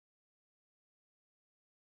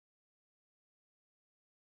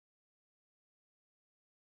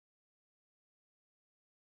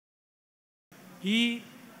ഈ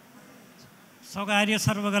സ്വകാര്യ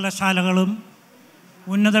സർവകലാശാലകളും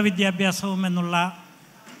ഉന്നത വിദ്യാഭ്യാസവും എന്നുള്ള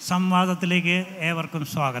സംവാദത്തിലേക്ക് ഏവർക്കും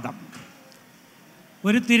സ്വാഗതം.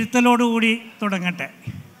 ഒരു തിരുത്തലോടുകൂടി തുടങ്ങട്ടെ.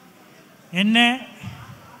 എന്നെ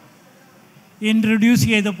ഇൻട്രൊഡ്യൂസ്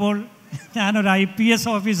ചെയ്തപ്പോൾ ഞാനൊരു IPS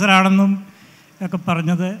ഓഫീസറാണെന്നും ഒക്കെ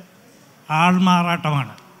പറഞ്ഞത്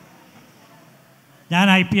ആൾമാറാട്ടമാണ്. ഞാൻ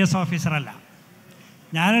IPS ഓഫീസറല്ല.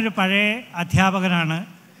 ഞാനൊരു പഴയ അധ്യാപകനാണ്.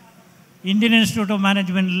 ഇന്ത്യൻ ഇൻസ്റ്റിറ്റ്യൂട്ട് ഓഫ്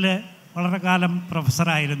മാനേജ്മെൻറ്റിൽ വളരെ കാലം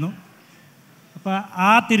പ്രൊഫസറായിരുന്നു. അപ്പോൾ ആ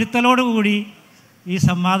തിരുത്തലോടുകൂടി ഈ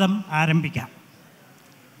സംവാദം ആരംഭിക്കാം.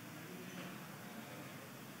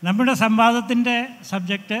 നമ്മുടെ സംവാദത്തിൻ്റെ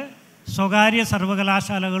സബ്ജക്റ്റ് സ്വകാര്യ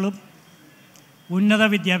സർവകലാശാലകളും ഉന്നത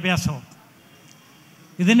വിദ്യാഭ്യാസവും.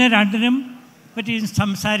 ഇതിനെ രണ്ടിനും പറ്റി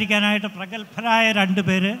സംസാരിക്കാനായിട്ട് പ്രഗത്ഭരായ രണ്ട്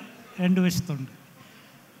പേര് രണ്ട് വശത്തുണ്ട്.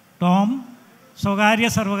 ടോം സ്വകാര്യ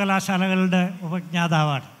സർവകലാശാലകളുടെ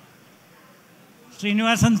ഉപജ്ഞാതാവാണ്.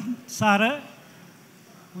 ശ്രീനിവാസൻ സാറ്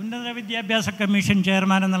ഉന്നത വിദ്യാഭ്യാസ കമ്മീഷൻ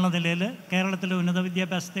ചെയർമാൻ എന്നുള്ള നിലയിൽ കേരളത്തിലെ ഉന്നത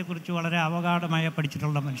വിദ്യാഭ്യാസത്തെക്കുറിച്ച് വളരെ അവഗാഢമായി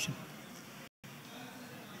പഠിച്ചിട്ടുള്ള മനുഷ്യൻ.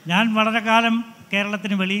 ഞാൻ വളരെ കാലം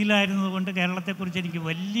കേരളത്തിന് വെളിയിലായിരുന്നതുകൊണ്ട് കേരളത്തെക്കുറിച്ച് എനിക്ക്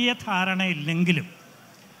വലിയ ധാരണയില്ലെങ്കിലും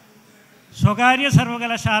സ്വകാര്യ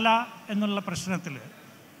സർവകലാശാല എന്നുള്ള പ്രശ്നത്തിൽ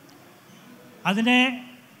അതിനെ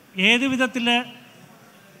ഏത് വിധത്തിൽ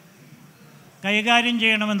കൈകാര്യം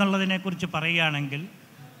ചെയ്യണമെന്നുള്ളതിനെക്കുറിച്ച് പറയുകയാണെങ്കിൽ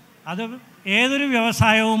അത് ഏതൊരു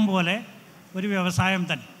വ്യവസായവും പോലെ ഒരു വ്യവസായം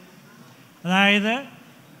തന്നെ. അതായത്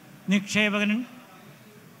നിക്ഷേപകൻ,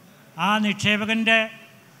 ആ നിക്ഷേപകൻ്റെ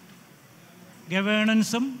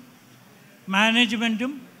ഗവേണൻസും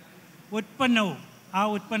മാനേജ്മെൻറ്റും ഉൽപ്പന്നവും ആ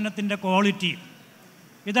ഉൽപ്പന്നത്തിൻ്റെ ക്വാളിറ്റിയും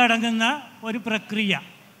ഇതടങ്ങുന്ന ഒരു പ്രക്രിയ,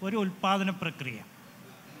 ഒരു ഉൽപ്പാദന പ്രക്രിയ.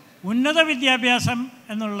 ഉന്നത വിദ്യാഭ്യാസം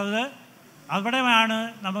എന്നുള്ളത് അവിടെയാണ്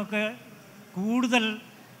നമുക്ക് കൂടുതൽ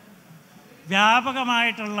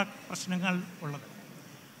വ്യാപകമായിട്ടുള്ള പ്രശ്നങ്ങൾ ഉള്ളത്.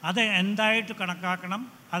 അത് എന്തായിട്ട് കണക്കാക്കണം,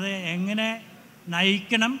 അത് എങ്ങനെ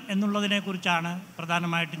നയിക്കണം എന്നുള്ളതിനെക്കുറിച്ചാണ്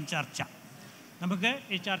പ്രധാനമായിട്ടും ചർച്ച. നമുക്ക്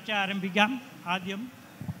ഈ ചർച്ച ആരംഭിക്കാം. ആദ്യം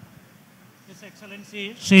ഹിസ് എക്സലൻസി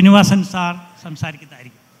ശ്രീനിവാസൻ സാർ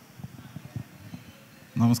സംസാരിക്കുന്നതായിരിക്കും.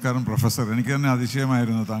 നമസ്കാരം പ്രൊഫസർ. എനിക്ക് തന്നെ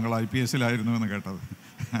അതിശയമായിരുന്നു താങ്കൾ IPSലായിരുന്നു എന്ന് കേട്ടത്.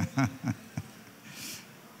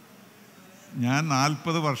 ഞാൻ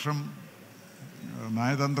 40 വർഷം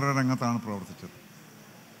നയതന്ത്ര രംഗത്താണ് പ്രവർത്തിച്ചത്.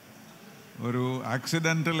 ഒരു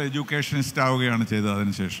ആക്സിഡൻ്റൽ എഡ്യൂക്കേഷനിസ്റ്റ് ആവുകയാണ് ചെയ്തത്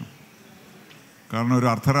അതിനുശേഷം. കാരണം ഒരു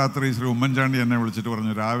അർദ്ധരാത്രി ശ്രീ ഉമ്മൻചാണ്ടി എന്നെ വിളിച്ചിട്ട്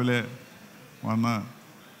പറഞ്ഞു, രാവിലെ വന്ന്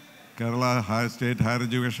കേരള സ്റ്റേറ്റ് ഹയർ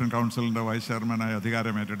എഡ്യൂക്കേഷൻ കൗൺസിലിൻ്റെ വൈസ് ചെയർമാനായി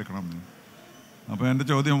അധികാരം ഏറ്റെടുക്കണം എന്ന്. അപ്പോൾ എൻ്റെ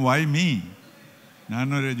ചോദ്യം, വൈ മീ?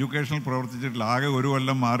 ഞാനൊരു എഡ്യൂക്കേഷനിൽ പ്രവർത്തിച്ചിട്ടില്ല. ആകെ ഒരു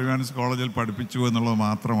കൊല്ലം മാർവാൻസ് കോളേജിൽ പഠിപ്പിച്ചു എന്നുള്ളത്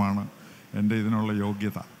മാത്രമാണ് എൻ്റെ ഇതിനുള്ള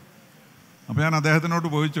യോഗ്യത. അപ്പോൾ ഞാൻ അദ്ദേഹത്തിനോട്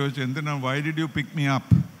പോയി ചോദിച്ചു, എന്തിനാ, why did you pick me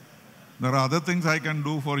up? There are other things I can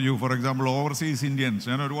do for you. For example overseas Indians,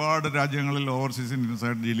 ഞാൻ ഒരുപാട് രാജ്യങ്ങളിൽ ഓവർസീസ്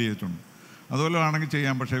ഇന്ത്യൻസായിട്ട് ഡീൽ ചെയ്തിട്ടുണ്ട്. അതുപോലെ ആണെങ്കിൽ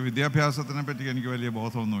ചെയ്യാം, പക്ഷേ വിദ്യാഭ്യാസത്തിനെ പറ്റി എനിക്ക് വലിയ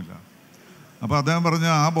ബോധമൊന്നുമില്ല. അപ്പോൾ അദ്ദേഹം പറഞ്ഞു,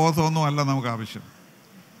 ആ ബോധമൊന്നും അല്ല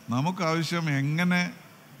നമുക്കാവശ്യം എങ്ങനെ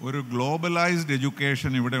ഒരു ഗ്ലോബലൈസ്ഡ്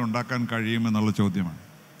എഡ്യൂക്കേഷൻ ഇവിടെ ഉണ്ടാക്കാൻ കഴിയുമെന്നുള്ള ചോദ്യമാണ്.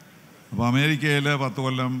 അപ്പോൾ അമേരിക്കയിൽ 10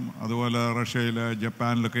 കൊല്ലം, അതുപോലെ റഷ്യയിൽ,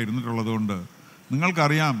 ജപ്പാനിലൊക്കെ ഇരുന്നിട്ടുള്ളത് കൊണ്ട്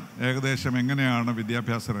നിങ്ങൾക്കറിയാം ഏകദേശം എങ്ങനെയാണ്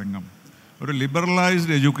വിദ്യാഭ്യാസ രംഗം. ഒരു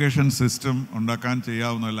ലിബറലൈസ്ഡ് എഡ്യൂക്കേഷൻ സിസ്റ്റം ഉണ്ടാക്കാൻ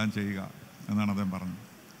ചെയ്യാവുന്നതെല്ലാം ചെയ്യുക എന്നാണ് അദ്ദേഹം പറഞ്ഞത്.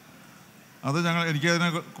 അത് എനിക്കതിന്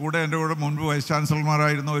കൂടെ എൻ്റെ കൂടെ മുൻപ് വൈസ്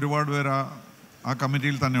ചാൻസലർമാരായിരുന്ന ഒരുപാട് പേര് ആ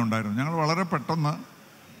കമ്മിറ്റിയിൽ തന്നെ ഉണ്ടായിരുന്നു. ഞങ്ങൾ വളരെ പെട്ടെന്ന്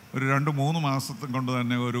ഒരു 2-3 മാസത്തെ കൊണ്ട്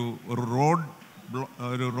തന്നെ ഒരു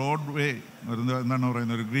റോഡ് വേ, എന്താണ്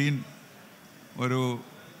പറയുന്നത്, ഒരു ഗ്രീൻ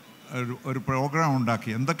ഒരു പ്രോഗ്രാം ഉണ്ടാക്കി.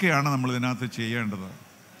 എന്തൊക്കെയാണ് നമ്മൾ ഇതിനകത്ത് ചെയ്യേണ്ടത്?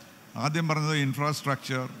 ആദ്യം പറഞ്ഞത്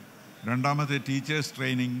ഇൻഫ്രാസ്ട്രക്ചർ, രണ്ടാമത്തെ ടീച്ചേഴ്സ്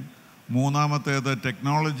ട്രെയിനിങ്, മൂന്നാമത്തേത്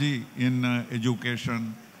ടെക്നോളജി ഇൻ എഡ്യൂക്കേഷൻ,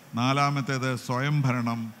 നാലാമത്തേത്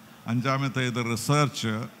സ്വയംഭരണം, അഞ്ചാമത്തേത്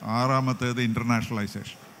റിസർച്ച്, ആറാമത്തേത്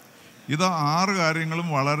ഇൻ്റർനാഷണലൈസേഷൻ. ഇത് 6 കാര്യങ്ങളും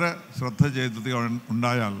വളരെ ശ്രദ്ധ ചെയ്ത്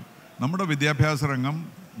ഉണ്ടായാൽ നമ്മുടെ വിദ്യാഭ്യാസ രംഗം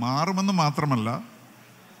മാറുമെന്ന് മാത്രമല്ല,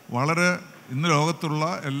 വളരെ ഇന്ന് ലോകത്തുള്ള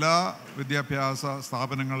എല്ലാ വിദ്യാഭ്യാസ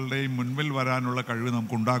സ്ഥാപനങ്ങളുടെയും മുൻപിൽ വരാനുള്ള കഴിവ്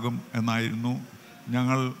നമുക്കുണ്ടാകും എന്നായിരുന്നു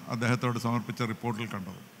ഞങ്ങൾ അദ്ദേഹത്തോട് സമർപ്പിച്ച റിപ്പോർട്ടിൽ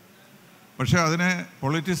കണ്ടത്. പക്ഷേ അതിനെ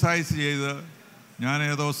പൊളിറ്റിസൈസ് ചെയ്ത് ഞാൻ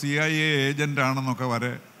ഏതോ CIA ഏജൻ്റാണെന്നൊക്കെ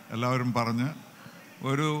വരെ എല്ലാവരും പറഞ്ഞ്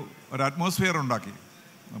ഒരു അറ്റ്മോസ്ഫിയർ ഉണ്ടാക്കി.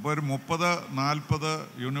 അപ്പോൾ ഒരു 30-40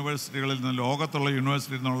 യൂണിവേഴ്സിറ്റികളിൽ നിന്ന്, ലോകത്തുള്ള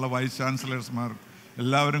യൂണിവേഴ്സിറ്റിയിൽ നിന്നുള്ള വൈസ് ചാൻസലേഴ്സ്മാർ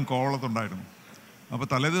എല്ലാവരും കോവളത്തുണ്ടായിരുന്നു. അപ്പോൾ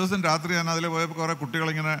തലേദിവസം രാത്രി ഞാൻ അതിൽ പോയപ്പോൾ കുറേ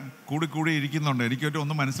കുട്ടികളിങ്ങനെ കൂടി ഇരിക്കുന്നുണ്ട്. എനിക്കൊരു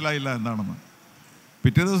ഒന്നും മനസ്സിലായില്ല എന്താണെന്ന്.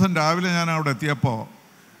 പിറ്റേ ദിവസം രാവിലെ ഞാൻ അവിടെ എത്തിയപ്പോൾ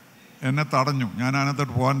എന്നെ തടഞ്ഞു. ഞാൻ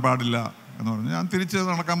അതിനകത്തോട്ട് പോകാൻ പാടില്ല എന്ന് പറഞ്ഞു. ഞാൻ തിരിച്ച്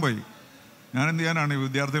നടക്കാൻ പോയി. ഞാൻ എന്ത് ചെയ്യാനാണ്, ഈ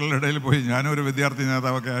വിദ്യാർത്ഥികളുടെ ഇടയിൽ പോയി, ഞാനൊരു വിദ്യാർത്ഥി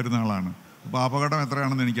നേതാവൊക്കെ ആയിരുന്ന ആളാണ്. അപ്പോൾ അപകടം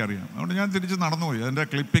എത്രയാണെന്ന് എനിക്കറിയാം. അതുകൊണ്ട് ഞാൻ തിരിച്ച് നടന്നുപോയി. അതിൻ്റെ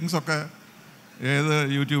ക്ലിപ്പിങ്സൊക്കെ ഏത്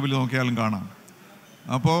യൂട്യൂബിൽ നോക്കിയാലും കാണാം.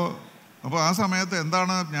 അപ്പോൾ ആ സമയത്ത്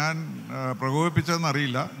എന്താണ് ഞാൻ പ്രകോപിപ്പിച്ചതെന്ന്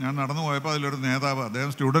അറിയില്ല. ഞാൻ നടന്നു പോയപ്പോൾ അതിലൊരു നേതാവ്, അദ്ദേഹം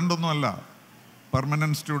സ്റ്റുഡൻ്റൊന്നുമല്ല,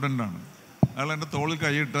 പെർമനൻറ്റ് സ്റ്റുഡൻ്റാണ്. അയാൾ എൻ്റെ തോളിൽ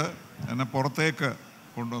കൈയിട്ട് എന്നെ പുറത്തേക്ക്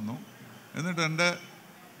കൊണ്ടുവന്നു. എന്നിട്ട് എൻ്റെ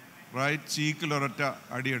റൈറ്റ് ചീക്കിൽ ഒരൊറ്റ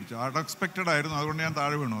അടിയടിച്ചു. അൺഎക്സ്പെക്റ്റഡ് ആയിരുന്നു, അതുകൊണ്ട് ഞാൻ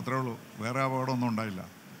താഴെ വീണു, അത്രേ ഉള്ളൂ. വേറെ അപകടമൊന്നും ഉണ്ടായില്ല.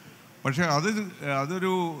 പക്ഷേ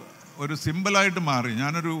അതൊരു സിമ്പിളായിട്ട് മാറി.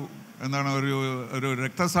 ഞാനൊരു ഒരു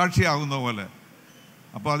രക്തസാക്ഷിയാകുന്ന പോലെ.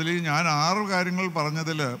 അപ്പോൾ അതിൽ ഞാൻ 6 കാര്യങ്ങൾ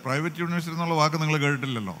പറഞ്ഞതിൽ പ്രൈവറ്റ് യൂണിവേഴ്സിറ്റി എന്നുള്ള വാക്ക് നിങ്ങൾ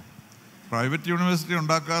കേട്ടിട്ടില്ലല്ലോ. പ്രൈവറ്റ് യൂണിവേഴ്സിറ്റി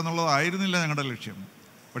ഉണ്ടാക്കുക എന്നുള്ളതായിരുന്നില്ല ഞങ്ങളുടെ ലക്ഷ്യം.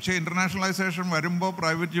 പക്ഷേ ഇൻ്റർനാഷണലൈസേഷൻ വരുമ്പോൾ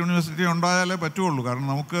പ്രൈവറ്റ് യൂണിവേഴ്സിറ്റി ഉണ്ടായാലേ പറ്റുള്ളൂ. കാരണം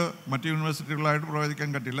നമുക്ക് മറ്റ് യൂണിവേഴ്സിറ്റികളായിട്ട് പ്രവചിക്കാൻ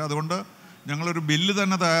പറ്റില്ല. അതുകൊണ്ട് ഞങ്ങളൊരു ബില്ല്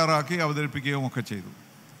തന്നെ തയ്യാറാക്കി അവതരിപ്പിക്കുകയും ഒക്കെ ചെയ്തു.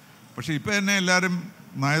 പക്ഷേ ഇപ്പോൾ എന്നെ എല്ലാവരും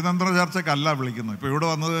നയതന്ത്ര ചർച്ചയ്ക്കല്ല വിളിക്കുന്നത്. ഇപ്പോൾ ഇവിടെ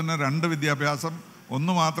വന്നത് തന്നെ 2 വിദ്യാഭ്യാസം,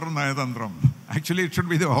 1 മാത്രം നയതന്ത്രം. Actually it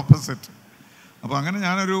should be the opposite. അപ്പോൾ അങ്ങനെ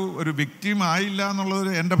ഞാനൊരു വിക്ടിം ആയില്ല എന്നുള്ളത്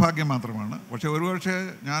എൻ്റെ ഭാഗ്യം മാത്രമാണ്. പക്ഷേ ഒരുപക്ഷെ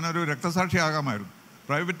ഞാനൊരു രക്തസാക്ഷി ആകാമായിരുന്നു.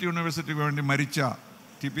 പ്രൈവറ്റ് യൂണിവേഴ്സിറ്റിക്ക് വേണ്ടി മരിച്ച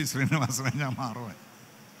TP ശ്രീനിവാസനെ ഞാൻ മാറുവാൻ.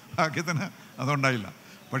 ഭാഗ്യത്തിന് അതുണ്ടായില്ല.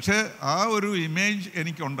 പക്ഷേ ആ ഒരു ഇമേജ്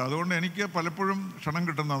എനിക്കുണ്ട്. അതുകൊണ്ട് എനിക്ക് പലപ്പോഴും ക്ഷണം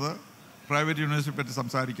കിട്ടുന്നത് പ്രൈവറ്റ് യൂണിവേഴ്സിറ്റിയെ പറ്റി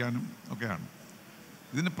സംസാരിക്കാനും ഒക്കെയാണ്.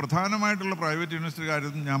 ഇതിന് പ്രധാനമായിട്ടുള്ള പ്രൈവറ്റ് യൂണിവേഴ്സിറ്റി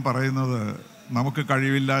കാര്യം ഞാൻ പറയുന്നത് നമുക്ക്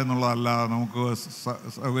കഴിവില്ല എന്നുള്ളതല്ല, നമുക്ക്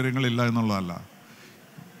സൗകര്യങ്ങളില്ല എന്നുള്ളതല്ല.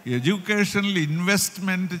 എഡ്യൂക്കേഷനിൽ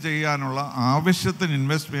ഇൻവെസ്റ്റ്മെൻറ്റ് ചെയ്യാനുള്ള ആവശ്യത്തിന്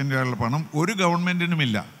ഇൻവെസ്റ്റ്മെൻറ്റ് ചെയ്യാനുള്ള പണം ഒരു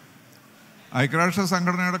ഗവൺമെൻറ്റിനുമില്ല. ഐക്യരാഷ്ട്ര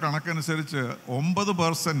സംഘടനയുടെ കണക്കനുസരിച്ച്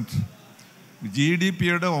 9%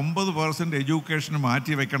 GDP-യുടെ 9% എഡ്യൂക്കേഷന്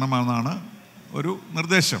മാറ്റി വയ്ക്കണമെന്നാണ് ഒരു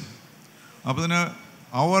നിർദ്ദേശം. അപ്പോൾ ഇതിന്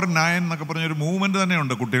അവർ 9 എന്നൊക്കെ പറഞ്ഞൊരു മൂവ്മെൻറ്റ്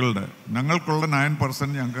തന്നെയുണ്ട് കുട്ടികളുടെ. ഞങ്ങൾക്കുള്ള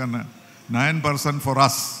 9% ഞങ്ങൾക്ക് തന്നെ 9% ഫോർ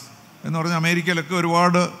അസ് എന്ന് പറഞ്ഞാൽ അമേരിക്കയിലൊക്കെ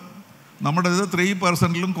ഒരുപാട്, നമ്മുടെ ഇത്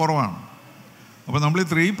 3%-ലും കുറവാണ്. അപ്പോൾ നമ്മൾ ഈ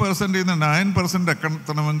 3%-ൽ നിന്ന് 9%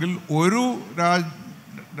 എത്തണമെങ്കിൽ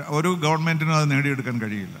ഒരു ഗവൺമെൻറ്റിനും അത് നേടിയെടുക്കാൻ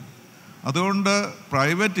കഴിയില്ല. അതുകൊണ്ട്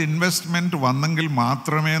പ്രൈവറ്റ് ഇൻവെസ്റ്റ്മെൻറ്റ് വന്നെങ്കിൽ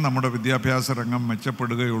മാത്രമേ നമ്മുടെ വിദ്യാഭ്യാസ രംഗം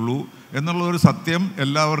മെച്ചപ്പെടുകയുള്ളൂ എന്നുള്ളൊരു സത്യം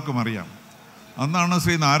എല്ലാവർക്കും അറിയാം. അന്നാണ്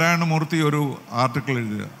ശ്രീ നാരായണമൂർത്തി ഒരു ആർട്ടിക്കിൾ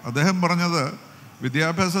എഴുതിയത്. അദ്ദേഹം പറഞ്ഞത്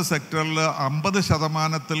വിദ്യാഭ്യാസ സെക്ടറിൽ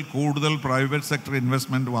 50% കൂടുതൽ പ്രൈവറ്റ് സെക്ടർ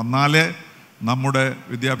ഇൻവെസ്റ്റ്മെൻറ്റ് വന്നാലേ നമ്മുടെ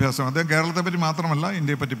വിദ്യാഭ്യാസം, അദ്ദേഹം കേരളത്തെ പറ്റി മാത്രമല്ല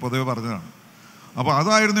ഇന്ത്യയെ പറ്റി പൊതുവെ പറഞ്ഞതാണ്. അപ്പോൾ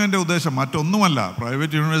അതായിരുന്നു എൻ്റെ ഉദ്ദേശം, മറ്റൊന്നുമല്ല.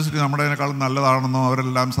 പ്രൈവറ്റ് യൂണിവേഴ്സിറ്റി നമ്മുടേതിനേക്കാളും നല്ലതാണെന്നോ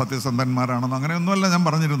അവരെല്ലാം സത്യസന്ധന്മാരാണെന്നോ അങ്ങനെയൊന്നുമല്ല ഞാൻ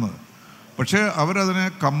പറഞ്ഞിരുന്നത്. പക്ഷേ അവരതിനെ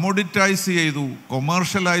കമ്മോഡിറ്റൈസ് ചെയ്തു,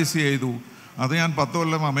 കൊമേർഷ്യലൈസ് ചെയ്തു. അത് ഞാൻ 10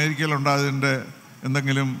 കൊല്ലം അമേരിക്കയിലുണ്ടായതിൻ്റെ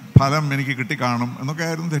എന്തെങ്കിലും ഫലം എനിക്ക് കിട്ടിക്കാണും എന്നൊക്കെ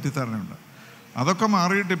ആയിരുന്നു തെറ്റിദ്ധാരണയുണ്ട്. അതൊക്കെ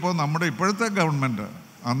മാറിയിട്ടിപ്പോൾ നമ്മുടെ ഇപ്പോഴത്തെ ഗവൺമെൻറ്,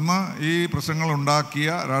 അന്ന് ഈ പ്രശ്നങ്ങൾ ഉണ്ടാക്കിയ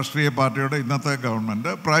രാഷ്ട്രീയ പാർട്ടിയുടെ ഇന്നത്തെ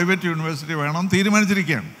ഗവൺമെൻറ് പ്രൈവറ്റ് യൂണിവേഴ്സിറ്റി വേണം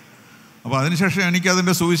തീരുമാനിച്ചിരിക്കുകയാണ്. അപ്പോൾ അതിനുശേഷം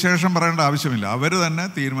എനിക്കതിൻ്റെ സുവിശേഷം പറയേണ്ട ആവശ്യമില്ല, അവർ തന്നെ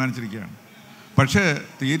തീരുമാനിച്ചിരിക്കുകയാണ്. പക്ഷേ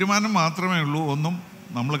തീരുമാനം മാത്രമേ ഉള്ളൂ, ഒന്നും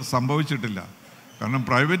നമ്മൾ സംഭവിച്ചിട്ടില്ല. കാരണം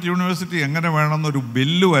പ്രൈവറ്റ് യൂണിവേഴ്സിറ്റി എങ്ങനെ വേണമെന്നൊരു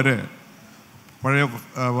ബില്ല് വരെ പഴയ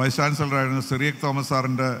വൈസ് ചാൻസലറായിരുന്ന സിറിയക് തോമസ്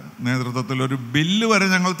സാറിൻ്റെ നേതൃത്വത്തിൽ ഒരു ബില്ല് വരെ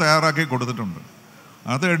ഞങ്ങൾ തയ്യാറാക്കി കൊടുത്തിട്ടുണ്ട്.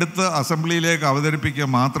 അതെടുത്ത് അസംബ്ലിയിലേക്ക് അവതരിപ്പിക്കുക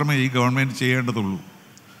മാത്രമേ ഈ ഗവൺമെൻറ് ചെയ്യേണ്ടതുള്ളൂ.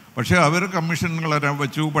 പക്ഷേ അവർ കമ്മീഷനുകളെല്ലാം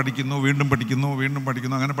വെച്ചു, പഠിക്കുന്നു, വീണ്ടും പഠിക്കുന്നു, വീണ്ടും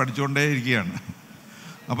പഠിക്കുന്നു, അങ്ങനെ പഠിച്ചുകൊണ്ടേ ഇരിക്കുകയാണ്.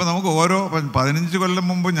 അപ്പോൾ നമുക്ക് 15 കൊല്ലം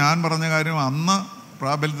മുമ്പ് ഞാൻ പറഞ്ഞ കാര്യം അന്ന്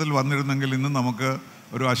പ്രാബല്യത്തിൽ വന്നിരുന്നെങ്കിൽ ഇന്ന് നമുക്ക്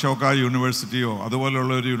ഒരു അശോക യൂണിവേഴ്സിറ്റിയോ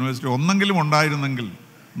അതുപോലെയുള്ള ഒരു യൂണിവേഴ്സിറ്റി ഒന്നെങ്കിലും ഉണ്ടായിരുന്നെങ്കിൽ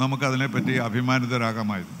നമുക്കതിനെപ്പറ്റി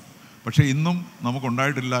അഭിമാനിതരാകാമായിരുന്നു. പക്ഷേ ഇന്നും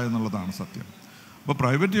നമുക്കുണ്ടായിട്ടില്ല എന്നുള്ളതാണ് സത്യം. അപ്പോൾ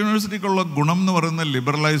പ്രൈവറ്റ് യൂണിവേഴ്സിറ്റിക്കുള്ള ഗുണം എന്ന് പറയുന്നത്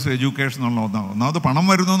ലിബറലൈസ്ഡ് എഡ്യൂക്കേഷൻ എന്നുള്ള ഒന്നാമത് പണം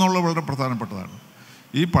വരുന്നു എന്നുള്ളത് വളരെ പ്രധാനപ്പെട്ടതാണ്.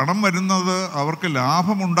 ഈ പണം വരുന്നത് അവർക്ക്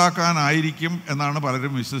ലാഭമുണ്ടാക്കാനായിരിക്കും എന്നാണ്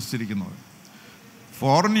പലരും വിശ്വസിച്ചിരിക്കുന്നത്.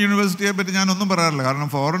 ഫോറിൻ യൂണിവേഴ്സിറ്റിയെ പറ്റി ഞാനൊന്നും പറയാറില്ല. കാരണം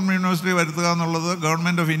ഫോറിൻ യൂണിവേഴ്സിറ്റി വരുത്തുക എന്നുള്ളത്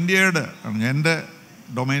ഗവൺമെൻറ് ഓഫ് ഇന്ത്യയുടെ എൻ്റെ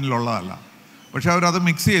ഡൊമൈനിലുള്ളതല്ല. പക്ഷേ അവരത്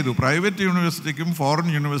മിക്സ് ചെയ്തു. പ്രൈവറ്റ് യൂണിവേഴ്സിറ്റിക്കും ഫോറിൻ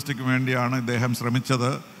യൂണിവേഴ്സിറ്റിക്കും വേണ്ടിയാണ് ഇദ്ദേഹം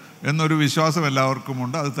ശ്രമിച്ചത് എന്നൊരു വിശ്വാസം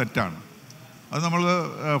എല്ലാവർക്കുമുണ്ട്. അത് തെറ്റാണ്. അത് നമ്മൾ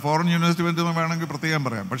ഫോറിൻ യൂണിവേഴ്സിറ്റി പറ്റി വേണമെങ്കിൽ പ്രത്യേകം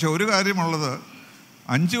പറയാം. പക്ഷേ ഒരു കാര്യമുള്ളത്,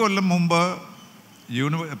 5 കൊല്ലം മുമ്പ്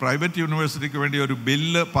പ്രൈവറ്റ് യൂണിവേഴ്സിറ്റിക്ക് വേണ്ടി ഒരു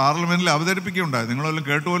ബില്ല് പാർലമെൻറ്റിൽ അവതരിപ്പിക്കുകയുണ്ടായി. നിങ്ങളെല്ലാം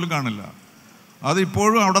കേട്ടുപോലും കാണില്ല.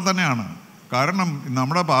 അതിപ്പോഴും അവിടെ തന്നെയാണ്. കാരണം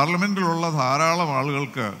നമ്മുടെ പാർലമെൻറ്റിലുള്ള ധാരാളം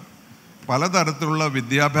ആളുകൾക്ക് പലതരത്തിലുള്ള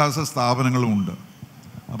വിദ്യാഭ്യാസ സ്ഥാപനങ്ങളുമുണ്ട്.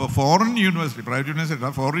 അപ്പോൾ foreign university, private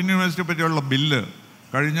university, foreign യൂണിവേഴ്സിറ്റിയെ പറ്റിയുള്ള ബില്ല്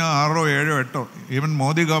കഴിഞ്ഞ 6, 7, 8 ഈവൻ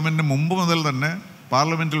മോദി ഗവൺമെൻറ്റിന് മുമ്പ് മുതൽ തന്നെ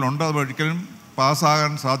പാർലമെൻറ്റിലുണ്ട്. അത് ഒരിക്കലും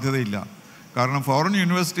പാസ്സാകാൻ സാധ്യതയില്ല. കാരണം ഫോറിൻ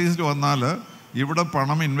യൂണിവേഴ്സിറ്റീസിൽ വന്നാൽ ഇവിടെ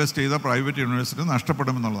പണം ഇൻവെസ്റ്റ് ചെയ്ത പ്രൈവറ്റ് യൂണിവേഴ്സിറ്റി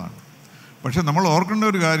നഷ്ടപ്പെടുമെന്നുള്ളതാണ്. പക്ഷേ നമ്മൾ ഓർക്കേണ്ട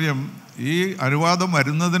ഒരു കാര്യം, ഈ അനുവാദം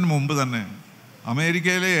വരുന്നതിന് മുമ്പ് തന്നെ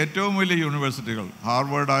അമേരിക്കയിലെ ഏറ്റവും വലിയ യൂണിവേഴ്സിറ്റികൾ,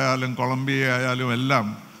 ഹാർവേഡ് ആയാലും കൊളംബിയ ആയാലും എല്ലാം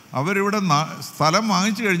അവരിവിടെ സ്ഥലം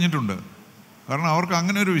വാങ്ങിച്ചു കഴിഞ്ഞിട്ടുണ്ട്. കാരണം അവർക്ക്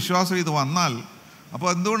അങ്ങനെ ഒരു വിശ്വാസം ഇത് വന്നാൽ, അപ്പോൾ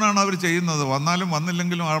എന്തുകൊണ്ടാണ് അവർ ചെയ്യുന്നത്? വന്നാലും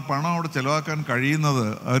വന്നില്ലെങ്കിലും ആ പണം അവിടെ ചിലവാക്കാൻ കഴിയുന്നത്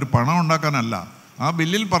അവർ പണം ഉണ്ടാക്കാനല്ല. ആ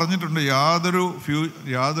ബില്ലിൽ പറഞ്ഞിട്ടുണ്ട് യാതൊരു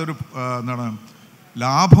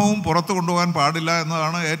ലാഭവും പുറത്ത് കൊണ്ടുപോകാൻ പാടില്ല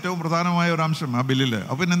എന്നതാണ് ഏറ്റവും പ്രധാനമായ ഒരു അംശം ആ ബില്ലിൽ.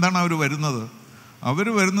 അപ്പോൾ പിന്നെ എന്താണ് അവർ വരുന്നത്? അവർ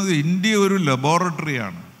വരുന്നത് ഇന്ത്യ ഒരു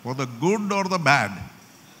ലബോറട്ടറിയാണ് for the good or the bad.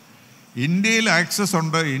 ഇന്ത്യയിൽ ആക്സസ്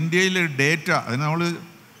ഉണ്ട്, ഇന്ത്യയിൽ ഡേറ്റ, അതിന് നമ്മൾ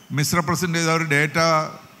മിസ്റെപ്രസെൻ്റ് ചെയ്ത ഒരു ഡേറ്റ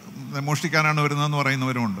മോഷ്ടിക്കാനാണ് വരുന്നതെന്ന്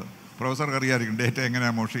പറയുന്നവരുമുണ്ട്. പ്രൊഫസർക്ക് അറിയാമായിരിക്കും ഡേറ്റ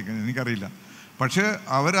എങ്ങനെയാണ് മോഷ്ടിക്കുന്നത്, എനിക്കറിയില്ല. പക്ഷേ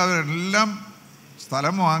അവരെല്ലാം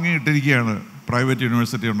സ്ഥലം വാങ്ങിയിട്ടിരിക്കുകയാണ് പ്രൈവറ്റ്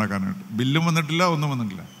യൂണിവേഴ്സിറ്റി ഉണ്ടാക്കാനായിട്ട്. ബില്ലും വന്നിട്ടില്ല, ഒന്നും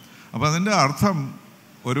വന്നിട്ടില്ല. അപ്പോൾ അതിൻ്റെ അർത്ഥം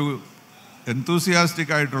ഒരു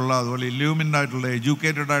എൻതൂസിയാസ്റ്റിക് ആയിട്ടുള്ള, അതുപോലെ ഇല്യൂമിൻഡ് ആയിട്ടുള്ള,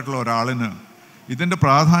 എഡ്യൂക്കേറ്റഡ് ആയിട്ടുള്ള ഒരാളിന് ഇതിൻ്റെ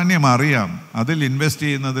പ്രാധാന്യം അറിയാം, അതിൽ ഇൻവെസ്റ്റ്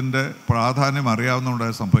ചെയ്യുന്നതിൻ്റെ പ്രാധാന്യം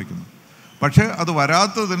അറിയാവുന്നതുകൊണ്ട് സംഭവിക്കുന്നു. പക്ഷേ അത്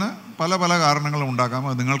വരാത്തതിന് പല പല കാരണങ്ങളും ഉണ്ടാക്കാം.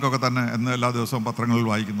 അത് നിങ്ങൾക്കൊക്കെ തന്നെ എല്ലാ ദിവസവും പത്രങ്ങളിൽ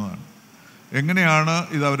വായിക്കുന്നതാണ്. എങ്ങനെയാണ്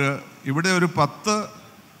ഇതവർ ഇവിടെ ഒരു 10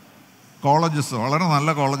 കോളേജസ്, വളരെ നല്ല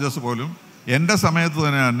കോളേജസ് പോലും എൻ്റെ സമയത്ത്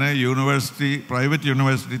തന്നെ പ്രൈവറ്റ്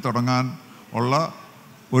യൂണിവേഴ്സിറ്റി തുടങ്ങാൻ ഉള്ള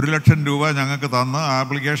 1,00,000 രൂപ ഞങ്ങൾക്ക് തന്ന്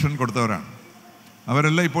ആപ്ലിക്കേഷൻ കൊടുത്തവരാണ്.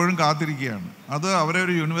 അവരെല്ലാം ഇപ്പോഴും കാത്തിരിക്കുകയാണ്. അത് അവരെ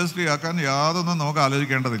ഒരു യൂണിവേഴ്സിറ്റി ആക്കാൻ യാതൊന്നും നമുക്ക്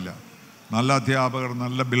ആലോചിക്കേണ്ടതില്ല. നല്ല അധ്യാപകർ,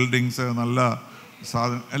 നല്ല ബിൽഡിങ്സ്, നല്ല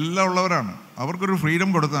സാധനം എല്ലാം ഉള്ളവരാണ്. അവർക്കൊരു ഫ്രീഡം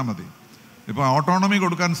കൊടുത്താൽ മതി. ഇപ്പോൾ ഓട്ടോണമി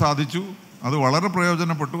കൊടുക്കാൻ സാധിച്ചു, അത് വളരെ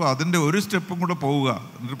പ്രയോജനപ്പെട്ടു. അതിൻ്റെ ഒരു സ്റ്റെപ്പും കൂടെ പോവുക,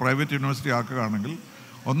 എന്നിട്ട് പ്രൈവറ്റ് യൂണിവേഴ്സിറ്റി ആക്കുകയാണെങ്കിൽ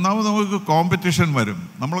ഒന്നാമത് നമുക്ക് കോമ്പറ്റീഷൻ വരും.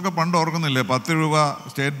 നമ്മളൊക്കെ പണ്ട് ഓർക്കുന്നില്ലേ, 10 രൂപ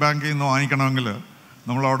സ്റ്റേറ്റ് ബാങ്കിൽ നിന്ന് വാങ്ങിക്കണമെങ്കിൽ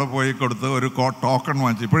നമ്മളവിടെ പോയി കൊടുത്ത് ഒരു ടോക്കൺ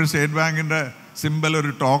വാങ്ങിച്ചു. ഇപ്പോഴും സ്റ്റേറ്റ് ബാങ്കിൻ്റെ സിമ്പൽ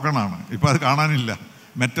ഒരു ടോക്കണാണ്, ഇപ്പോൾ അത് കാണാനില്ല,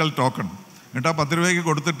 മെറ്റൽ ടോക്കൺ. എന്നിട്ട് ആ 10 രൂപയ്ക്ക്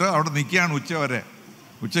കൊടുത്തിട്ട് അവിടെ നിൽക്കുകയാണ് ഉച്ച വരെ.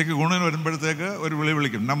 ഉച്ചയ്ക്ക് ഊണിന് വരുമ്പോഴത്തേക്ക് ഒരു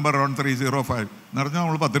വിളിക്കും, നമ്പർ 1305 എന്ന് പറഞ്ഞാൽ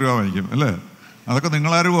നമ്മൾ 10 രൂപ വാങ്ങിക്കും അല്ലേ. അതൊക്കെ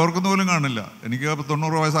നിങ്ങളാരും ഓർക്കുന്ന പോലും കാണില്ല. എനിക്ക്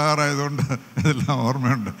 90 വയസ്സാകാറായതുകൊണ്ട് ഇതെല്ലാം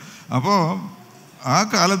ഓർമ്മയുണ്ട്. അപ്പോൾ ആ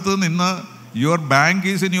കാലത്ത് നിന്ന് your bank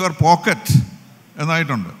is in your pocket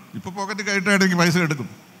എന്നായിട്ടുണ്ട്. ഇപ്പോൾ പോക്കറ്റ് കയറ്റാണെങ്കിൽ പൈസ എടുക്കും.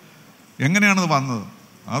 എങ്ങനെയാണത് വന്നത്?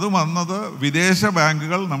 അത് വന്നത് വിദേശ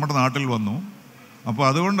ബാങ്കുകൾ നമ്മുടെ നാട്ടിൽ വന്നു. അപ്പോൾ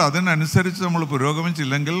അതുകൊണ്ട് അതിനനുസരിച്ച് നമ്മൾ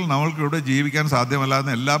പുരോഗമിച്ചില്ലെങ്കിൽ നമ്മൾക്കിവിടെ ജീവിക്കാൻ സാധ്യമല്ല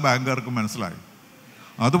എന്ന് എല്ലാ ബാങ്കുകാർക്കും മനസ്സിലായി.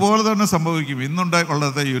 അതുപോലെ തന്നെ സംഭവിക്കും.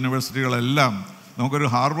 ഇന്നുണ്ടായിട്ടുള്ളത്തെ യൂണിവേഴ്സിറ്റികളെല്ലാം, നമുക്കൊരു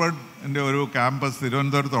ഹാർവർഡിൻ്റെ ഒരു ക്യാമ്പസ്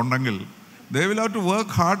തിരുവനന്തപുരത്ത് ഉണ്ടെങ്കിൽ they will have to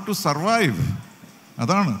work hard to survive.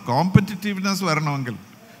 അതാണ് കോമ്പറ്റിറ്റീവ്നെസ് വരണമെങ്കിൽ.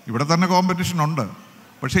 ഇവിടെ തന്നെ കോമ്പറ്റീഷൻ ഉണ്ട്.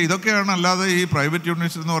 പക്ഷേ ഇതൊക്കെയാണ്, അല്ലാതെ ഈ പ്രൈവറ്റ്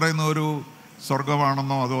യൂണിവേഴ്സിറ്റി എന്ന് പറയുന്ന ഒരു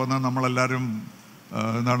സ്വർഗമാണെന്നോ അതുപോലെ നമ്മളെല്ലാവരും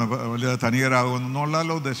വലിയ ധനികരാകുമെന്നോ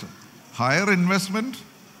അല്ലല്ലോ ഉദ്ദേശം. ഹയർ ഇൻവെസ്റ്റ്മെൻറ്റ്,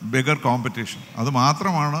 ബിഗർ കോമ്പറ്റീഷൻ, അത്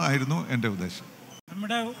മാത്രമായിരുന്നു എൻ്റെ ഉദ്ദേശം.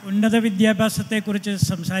 നമ്മുടെ ഉന്നത വിദ്യാഭ്യാസത്തെക്കുറിച്ച്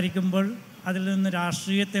സംസാരിക്കുമ്പോൾ അതിൽ നിന്ന്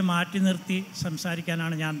രാഷ്ട്രീയത്തെ മാറ്റി നിർത്തി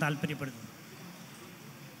സംസാരിക്കാനാണ് ഞാൻ താല്പര്യപ്പെടുന്നത്.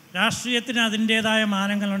 രാഷ്ട്രീയത്തിന് അതിൻ്റേതായ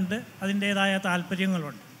മാനങ്ങളുണ്ട്, അതിൻ്റേതായ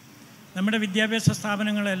താല്പര്യങ്ങളുണ്ട്. നമ്മുടെ വിദ്യാഭ്യാസ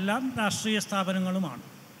സ്ഥാപനങ്ങളെല്ലാം രാഷ്ട്രീയ സ്ഥാപനങ്ങളുമാണ്.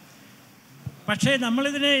 പക്ഷേ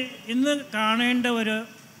നമ്മളിതിനെ ഇന്ന് കാണേണ്ട ഒരു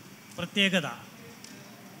പ്രത്യേകത,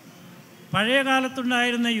 പഴയ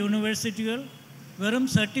കാലത്തുണ്ടായിരുന്ന യൂണിവേഴ്സിറ്റികൾ വെറും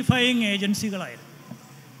സർട്ടിഫയിങ് ഏജൻസികളായിരുന്നു.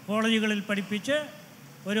 കോളേജുകളിൽ പഠിപ്പിച്ച്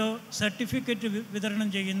ഒരു സർട്ടിഫിക്കറ്റ് വിതരണം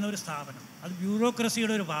ചെയ്യുന്ന ഒരു സ്ഥാപനം. അത്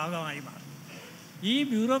ബ്യൂറോക്രസിയുടെ ഒരു ഭാഗമായി മാറി. ഈ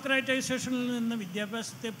ബ്യൂറോക്രാറ്റൈസേഷനിൽ നിന്ന്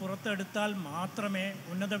വിദ്യാഭ്യാസത്തെ പുറത്തെടുത്താൽ മാത്രമേ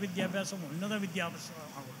ഉന്നത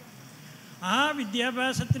വിദ്യാഭ്യാസമാകുള്ളൂ. ആ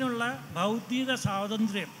വിദ്യാഭ്യാസത്തിനുള്ള ഭൗതിക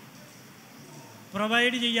സ്വാതന്ത്ര്യം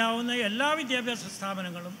പ്രൊവൈഡ് ചെയ്യാവുന്ന എല്ലാ വിദ്യാഭ്യാസ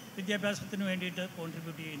സ്ഥാപനങ്ങളും വിദ്യാഭ്യാസത്തിന് വേണ്ടിയിട്ട്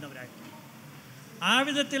കോൺട്രിബ്യൂട്ട് ചെയ്യുന്നവരായിരിക്കും. ആ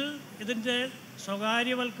വിധത്തിൽ ഇതിൻ്റെ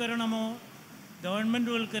സ്വകാര്യവൽക്കരണമോ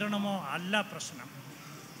ഗവൺമെൻറ്റുവൽക്കരണമോ അല്ല പ്രശ്നം.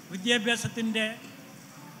 വിദ്യാഭ്യാസത്തിൻ്റെ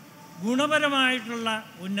ഗുണപരമായിട്ടുള്ള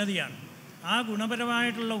ഉന്നതിയാണ്. ആ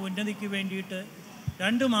ഗുണപരമായിട്ടുള്ള ഉന്നതിക്ക് വേണ്ടിയിട്ട്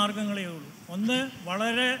 2 മാർഗങ്ങളേ ഉള്ളൂ. ഒന്ന്,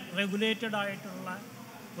 വളരെ റെഗുലേറ്റഡ് ആയിട്ടുള്ള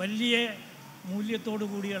വലിയ മൂല്യത്തോടു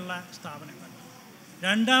കൂടിയുള്ള സ്ഥാപനങ്ങൾ.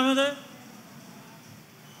 രണ്ടാമത്,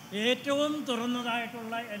 ഏറ്റവും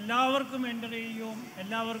തുറന്നതായിട്ടുള്ള എല്ലാവർക്കും എൻ്റർ ചെയ്യുകയും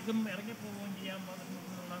എല്ലാവർക്കും ഇറങ്ങിപ്പോവുകയും ചെയ്യാൻ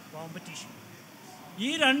പാടുന്നുള്ള കോമ്പറ്റീഷൻ. ഈ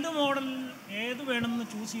 2 മോഡലിൽ ഏത് വേണമെന്ന്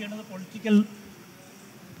ചൂസ് ചെയ്യണത് പൊളിറ്റിക്കൽ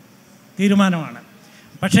തീരുമാനമാണ്.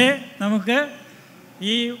 പക്ഷേ നമുക്ക്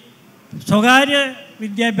ഈ സ്വകാര്യ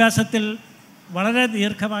വിദ്യാഭ്യാസത്തിൽ വളരെ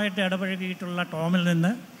ദീർഘമായിട്ട് ഇടപഴകിയിട്ടുള്ള ടോമിൽ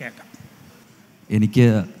നിന്ന് കേൾക്കാം. എനിക്ക്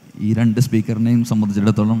ഈ 2 സ്പീക്കറിനെയും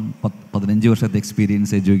സംബന്ധിച്ചിടത്തോളം 15 വർഷത്തെ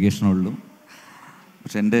എക്സ്പീരിയൻസ് എഡ്യൂക്കേഷനുള്ളൂ.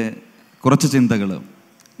 പക്ഷെ എൻ്റെ കുറച്ച് ചിന്തകൾ,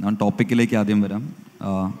 ഞാൻ ടോപ്പിക്കിലേക്ക് ആദ്യം വരാം.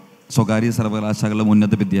 സ്വകാര്യ സർവകലാശാലകളും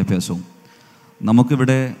ഉന്നത വിദ്യാഭ്യാസവും.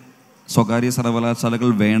 നമുക്കിവിടെ സ്വകാര്യ സർവകലാശാലകൾ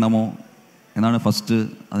വേണമോ എന്നാണ് ഫസ്റ്റ്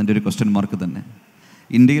അതിൻ്റെ ഒരു ക്വസ്റ്റ്യൻ മാർക്ക് തന്നെ.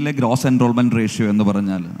 ഇന്ത്യയിലെ ഗ്രോസ് എൻറോൾമെൻറ്റ് റേഷ്യോ എന്ന്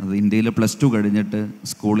പറഞ്ഞാൽ, അത് ഇന്ത്യയിൽ +2 കഴിഞ്ഞിട്ട്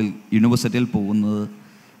യൂണിവേഴ്സിറ്റിയിൽ പോകുന്നത്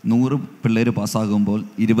 100 പിള്ളേർ പാസ്സാകുമ്പോൾ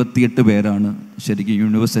 28 പേരാണ് ശരിക്കും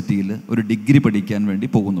യൂണിവേഴ്സിറ്റിയിൽ ഒരു ഡിഗ്രി പഠിക്കാൻ വേണ്ടി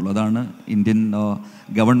പോകുന്നുള്ളൂ. അതാണ് ഇന്ത്യൻ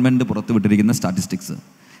ഗവൺമെൻറ് പുറത്തുവിട്ടിരിക്കുന്ന സ്റ്റാറ്റിസ്റ്റിക്സ്.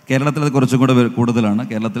 കേരളത്തിൽ അത് കുറച്ചും കൂടെ കൂടുതലാണ്.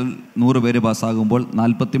 കേരളത്തിൽ 100 പേര് പാസ്സാകുമ്പോൾ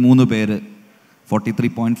 43 പേര്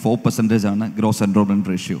 43.4% ആണ് ഗ്രോസ് എൻറോൾമെൻറ്റ്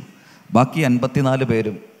റേഷ്യോ. ബാക്കി 54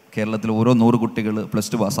 പേരും കേരളത്തിൽ ഓരോ 100 കുട്ടികൾ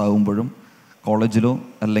 +2 പാസ്സാകുമ്പോഴും കോളേജിലോ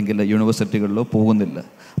അല്ലെങ്കിൽ യൂണിവേഴ്സിറ്റികളിലോ പോകുന്നില്ല.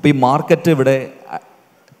 അപ്പോൾ ഈ മാർക്കറ്റ് ഇവിടെ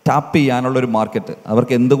ടാപ്പ് ചെയ്യാനുള്ളൊരു മാർക്കറ്റ്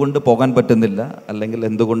അവർക്ക് എന്തുകൊണ്ട് പോകാൻ പറ്റുന്നില്ല, അല്ലെങ്കിൽ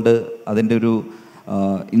എന്തുകൊണ്ട് അതിൻ്റെ ഒരു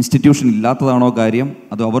ഇൻസ്റ്റിറ്റ്യൂഷൻ ഇല്ലാത്തതാണോ കാര്യം,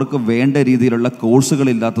 അതോ അവർക്ക് വേണ്ട രീതിയിലുള്ള കോഴ്സുകൾ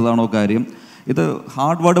ഇല്ലാത്തതാണോ കാര്യം? ഇത്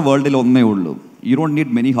ഹാർഡ് വേർഡ് വേൾഡിൽ ഒന്നേ ഉള്ളൂ. You don't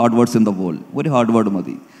need many hard words in the world. ഒരു ഹാർഡ് വേർഡ്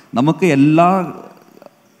മതി. നമുക്ക് എല്ലാ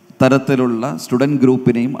തരത്തിലുള്ള സ്റ്റുഡൻറ്റ്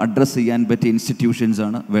ഗ്രൂപ്പിനെയും അഡ്രസ്സ് ചെയ്യാൻ പറ്റിയ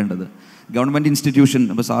ഇൻസ്റ്റിറ്റ്യൂഷൻസാണ് വേണ്ടത്. ഗവൺമെൻറ് ഇൻസ്റ്റിറ്റ്യൂഷൻ,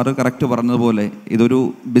 ഇപ്പോൾ സാറ് കറക്റ്റ് പറഞ്ഞതുപോലെ ഇതൊരു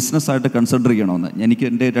ബിസിനസ്സായിട്ട് കൺസിഡർ ചെയ്യണമെന്ന്. എനിക്ക്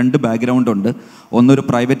എൻ്റെ 2 ബാക്ക്ഗ്രൗണ്ട് ഉണ്ട്. ഒന്നൊരു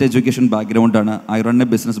private education ബാക്ക്ഗ്രൗണ്ടാണ്. I run A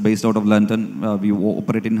business based out of London. V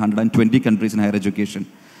operate in 120 countries in higher education.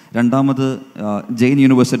 രണ്ടാമത് ജെയിൻ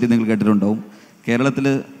യൂണിവേഴ്സിറ്റി നിങ്ങൾ കേട്ടിട്ടുണ്ടാവും. കേരളത്തിൽ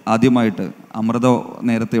ആദ്യമായിട്ട് അമൃത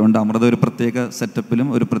നേരത്തെ ഉണ്ട്. അമൃത ഒരു പ്രത്യേക സെറ്റപ്പിലും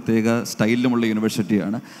ഒരു പ്രത്യേക സ്റ്റൈലിലുമുള്ള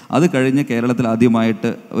യൂണിവേഴ്സിറ്റിയാണ്. അത് കഴിഞ്ഞ് കേരളത്തിൽ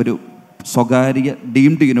ആദ്യമായിട്ട് ഒരു സ്വകാര്യ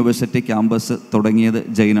ഡീംഡ് യൂണിവേഴ്സിറ്റി ക്യാമ്പസ് തുടങ്ങിയത്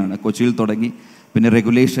ജെയിനാണ്. കൊച്ചിയിൽ തുടങ്ങി. പിന്നെ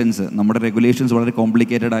നമ്മുടെ റെഗുലേഷൻസ് വളരെ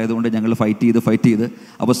കോംപ്ലിക്കേറ്റഡ് ആയതുകൊണ്ട് ഞങ്ങൾ ഫൈറ്റ് ചെയ്ത്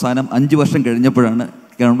അവസാനം 5 വർഷം കഴിഞ്ഞപ്പോഴാണ്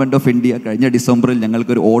ഗവൺമെൻറ് ഓഫ് ഇന്ത്യ കഴിഞ്ഞ ഡിസംബറിൽ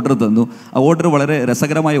ഞങ്ങൾക്കൊരു ഓർഡർ തന്നു. ആ ഓർഡർ വളരെ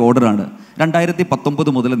രസകരമായ ഓർഡറാണ്.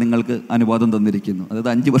 2019 മുതൽ നിങ്ങൾക്ക് അനുവാദം തന്നിരിക്കുന്നു.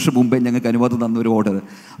 അതായത് 5 വർഷം മുമ്പേ ഞങ്ങൾക്ക് അനുവാദം തന്ന ഒരു ഓർഡർ.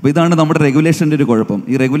 അപ്പോൾ ഇതാണ് നമ്മുടെ റെഗുലേഷൻ്റെ ഒരു കുഴപ്പം.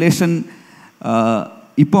 ഈ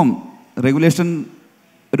റെഗുലേഷൻ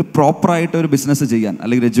ഒരു പ്രോപ്പറായിട്ട് ഒരു ബിസിനസ് ചെയ്യാൻ,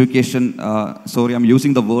 അല്ലെങ്കിൽ education, I M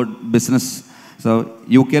using the word business. So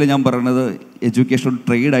UK ഞാൻ പറയുന്നത് എഡ്യൂക്കേഷൻ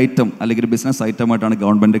ട്രേഡ് ഐറ്റം അല്ലെങ്കിൽ ബിസിനസ് ഐറ്റമായിട്ടാണ്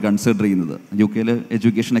ഗവൺമെൻറ് കൺസിഡർ ചെയ്യുന്നത്. UK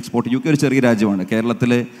എഡ്യൂക്കേഷൻ എക്സ്പോർട്ട്, UK ഒരു ചെറിയ രാജ്യമാണ്.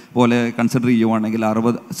 കേരളത്തിലെ പോലെ കൺസിഡർ ചെയ്യുവാണെങ്കിൽ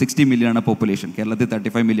 60 മില്യൺ പോപ്പുലേഷൻ. കേരളത്തിൽ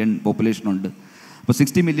 35 മില്യൺ പോപ്പുലേഷൻ ഉണ്ട്. അപ്പോൾ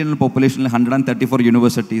 60 മില്യൺ പോപ്പുലേഷനിൽ 134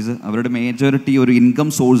 യൂണിവേഴ്സിറ്റീസ്, അവരുടെ മേജോറിറ്റി ഒരു ഇൻകം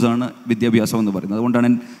സോഴ്സാണ് വിദ്യാഭ്യാസം എന്ന് പറയുന്നത്. അതുകൊണ്ടാണ്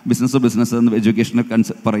ബിസിനസ് എന്ന് എഡ്യൂക്കേഷനെ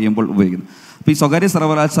പറയുമ്പോൾ ഉപയോഗിക്കുന്നത്. അപ്പോൾ ഈ സ്വകാര്യ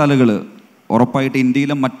സർവകലാശാലകൾ ഉറപ്പായിട്ട്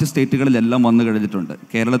ഇന്ത്യയിലെ മറ്റ് സ്റ്റേറ്റുകളിലെല്ലാം വന്നു കഴിഞ്ഞിട്ടുണ്ട്.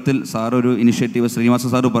 കേരളത്തിൽ സാറൊരു ഇനിഷ്യേറ്റീവ്, ശ്രീനിവാസ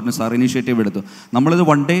സാറ് പറഞ്ഞു, സാർ ഇനിഷ്യേറ്റീവ് എടുത്തു. നമ്മളിത്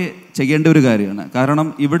വൺ ഡേ ചെയ്യേണ്ട ഒരു കാര്യമാണ്. കാരണം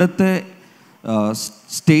ഇവിടുത്തെ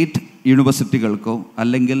സ്റ്റേറ്റ് യൂണിവേഴ്സിറ്റികൾക്കോ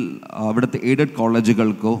അല്ലെങ്കിൽ അവിടുത്തെ എയ്ഡഡ്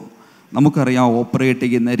കോളേജുകൾക്കോ നമുക്കറിയാം ഓപ്പറേറ്റ്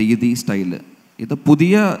ചെയ്യുന്ന രീതി, സ്റ്റൈല്. ഇത്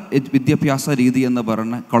പുതിയ വിദ്യാഭ്യാസ രീതി എന്ന്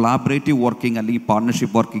പറഞ്ഞ കൊളാബറേറ്റീവ് വർക്കിംഗ് അല്ലെങ്കിൽ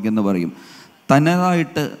പാർട്ണർഷിപ്പ് വർക്കിംഗ് എന്ന് പറയും.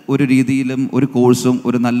 തനതായിട്ട് ഒരു രീതിയിലും ഒരു കോഴ്സും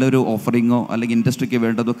ഒരു നല്ലൊരു ഓഫറിങ്ങോ അല്ലെങ്കിൽ ഇൻഡസ്ട്രിക്ക്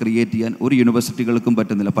വേണ്ടതോ ക്രിയേറ്റ് ചെയ്യാൻ ഒരു യൂണിവേഴ്സിറ്റികൾക്കും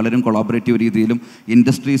പറ്റുന്നില്ല. പലരും കൊളാബറേറ്റീവ് രീതിയിലും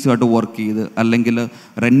ഇൻഡസ്ട്രീസുമായിട്ട് വർക്ക് ചെയ്ത് അല്ലെങ്കിൽ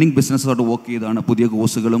റണ്ണിങ് ബിസിനസ്സുമായിട്ട് വർക്ക് ചെയ്താണ് പുതിയ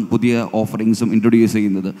കോഴ്സുകളും പുതിയ ഓഫറിങ്സും ഇൻട്രൊഡ്യൂസ്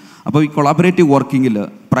ചെയ്യുന്നത്. അപ്പോൾ ഈ കൊളാബറേറ്റീവ് വർക്കിങ്ങിൽ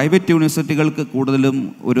പ്രൈവറ്റ് യൂണിവേഴ്സിറ്റികൾക്ക് കൂടുതലും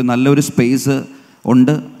ഒരു നല്ലൊരു സ്പേസ്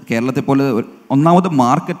ഉണ്ട്. കേരളത്തെ പോലെ ഒന്നാമത്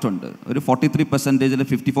മാർക്കറ്റുണ്ട്. ഒരു 43%,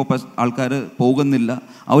 54% ആൾക്കാർ പോകുന്നില്ല.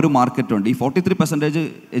 ആ ഒരു മാർക്കറ്റുണ്ട്. ഈ 43%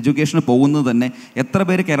 എഡ്യൂക്കേഷന് പോകുന്നത് തന്നെ എത്ര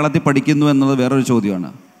പേര് കേരളത്തിൽ പഠിക്കുന്നു എന്നത് വേറൊരു ചോദ്യമാണ്.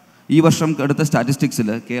 ഈ വർഷം എടുത്ത സ്റ്റാറ്റിസ്റ്റിക്സിൽ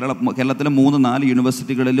കേരളത്തിലെ 3-4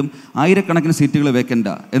 യൂണിവേഴ്സിറ്റികളിലും ആയിരക്കണക്കിന് സീറ്റുകൾ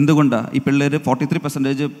വേക്കൻ്റാണ്. എന്തുകൊണ്ടാണ്? ഈ പിള്ളേർ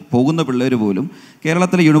 43% പോകുന്ന പിള്ളേർ പോലും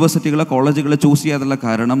കേരളത്തിലെ യൂണിവേഴ്സിറ്റികളെ കോളേജുകളെ ചൂസ് ചെയ്യാനുള്ള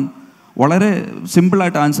കാരണം വളരെ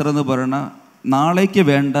സിമ്പിളായിട്ട് ആൻസർ എന്ന് പറയുന്ന നാളേക്ക്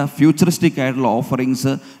വേണ്ട ഫ്യൂച്ചറിസ്റ്റിക് ആയിട്ടുള്ള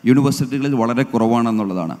ഓഫറിങ്സ് യൂണിവേഴ്സിറ്റികളിൽ വളരെ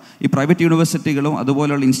കുറവാണെന്നുള്ളതാണ്. ഈ പ്രൈവറ്റ് യൂണിവേഴ്സിറ്റികളും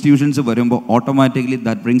അതുപോലെയുള്ള ഇൻസ്റ്റിറ്റ്യൂഷൻസ് വരുമ്പോൾ automatically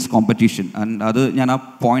that brings competition. And അത് ഞാൻ ആ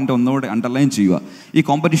പോയിന്റ് ഒന്നുകൂടെ അണ്ടർലൈൻ ചെയ്യുക. ഈ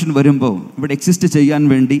കോമ്പറ്റീഷൻ വരുമ്പോൾ ഇവിടെ എക്സിസ്റ്റ് ചെയ്യാൻ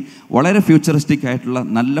വേണ്ടി വളരെ ഫ്യൂച്ചറിസ്റ്റിക് ആയിട്ടുള്ള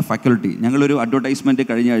നല്ല ഫാക്കൽറ്റി. ഞങ്ങളൊരു അഡ്വർടൈസ്മെൻറ്റ്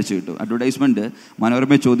കഴിഞ്ഞ ആഴ്ച കിട്ടും. അഡ്വർടൈസ്മെൻറ്റ്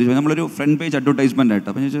മനോരമയെ ചോദിച്ചു, നമ്മളൊരു ഫ്രണ്ട് പേജ് അഡ്വർടൈസ്മെൻ്റ് ആയിട്ട്.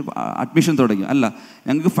 അപ്പോൾ ഞാൻ അഡ്മിഷൻ തുടങ്ങി. അല്ല,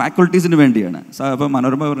 ഞങ്ങൾക്ക് ഫാക്കൽറ്റീസിന് വേണ്ടിയാണ്. അപ്പോൾ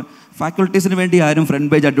മനോരമ ഫാക്കൽറ്റീസിന് വേണ്ടി ആരും ഫ്രണ്ട്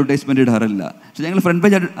പേജ് അഡ്വർടൈസ്മെൻറ്റ് ഇടാറില്ല. പക്ഷേ ഞങ്ങൾ ഫ്രണ്ട്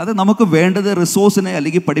പേജ് അത് നമുക്ക് വേണ്ടത് റിസോഴ്സിനെ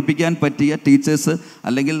അല്ലെങ്കിൽ പഠിപ്പിക്കാൻ പറ്റിയ ടീച്ചേഴ്സ്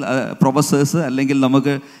അല്ലെങ്കിൽ പ്രൊഫസേഴ്സ് അല്ലെങ്കിൽ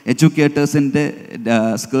നമുക്ക് എഡ്യൂക്കേറ്റേഴ്സിൻ്റെ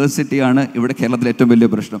സ്കേഴ്സിറ്റിയാണ് ഇവിടെ കേരളത്തിലെ ഏറ്റവും വലിയ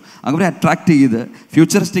പ്രശ്നം. അവരെ അട്രാക്റ്റ് ചെയ്ത്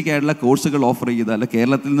ഫ്യൂച്ചറിസ്റ്റിക് ആയിട്ടുള്ള കോഴ്സുകൾ ഓഫർ ചെയ്ത് അല്ല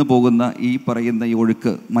കേരളത്തിൽ നിന്ന് പോകുന്ന ഈ പറയുന്ന ഈ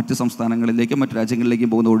ഒഴുക്ക് മറ്റ് സംസ്ഥാനങ്ങളിലേക്കും മറ്റ്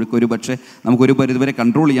രാജ്യങ്ങളിലേക്കും പോകുന്ന ഒഴുക്ക് ഒരു പക്ഷേ നമുക്കൊരു പരിധിവരെ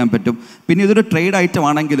കൺട്രോൾ ചെയ്യാൻ പറ്റും. പിന്നെ ഇതൊരു ട്രേഡ് ഐറ്റം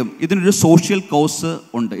ആണെങ്കിലും ഇതിനൊരു സോഷ്യൽ കോസ്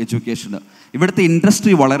ഉണ്ട് എഡ്യൂക്കേഷന്. ഇവിടുത്തെ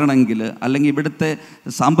ഇൻഡസ്ട്രി വളരണമെങ്കിൽ അല്ലെങ്കിൽ ഇവിടുത്തെ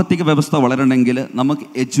സാമ്പത്തിക വ്യവസ്ഥ വളരണമെങ്കിൽ നമുക്ക്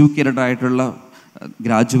എഡ്യൂക്കേറ്റഡ് ആയിട്ടുള്ള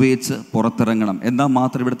ഗ്രാജുവേറ്റ്സ് പുറത്തിറങ്ങണം. എന്നാൽ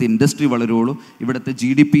മാത്രമേ ഇവിടുത്തെ ഇൻഡസ്ട്രി വളരുള്ളൂ, ഇവിടുത്തെ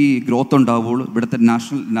GDP ഗ്രോത്ത് ഉണ്ടാവുള്ളൂ, ഇവിടുത്തെ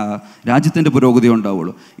രാജ്യത്തിൻ്റെ പുരോഗതി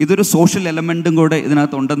ഉണ്ടാവുള്ളൂ. ഇതൊരു സോഷ്യൽ എലമെൻറ്റും കൂടെ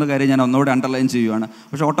ഇതിനകത്ത് ഉണ്ടെന്ന കാര്യം ഞാൻ ഒന്നുകൂടെ അണ്ടർലൈൻ ചെയ്യുകയാണ്.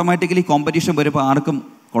 പക്ഷേ ഓട്ടോമാറ്റിക്കലി കോമ്പറ്റീഷൻ വരുമ്പോൾ ആർക്കും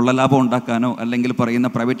കൊള്ളലാഭം ഉണ്ടാക്കാനോ അല്ലെങ്കിൽ പറയുന്ന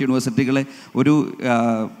പ്രൈവറ്റ് യൂണിവേഴ്സിറ്റികളെ ഒരു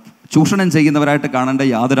ചൂഷണം ചെയ്യുന്നവരായിട്ട് കാണേണ്ട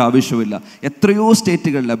യാതൊരു ആവശ്യവുമില്ല. എത്രയോ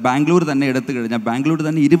സ്റ്റേറ്റുകളിൽ ബാംഗ്ലൂർ തന്നെ എടുത്തു കഴിഞ്ഞാൽ ബാംഗ്ലൂർ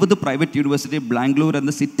തന്നെ 20 പ്രൈവറ്റ് യൂണിവേഴ്സിറ്റി ബാംഗ്ലൂർ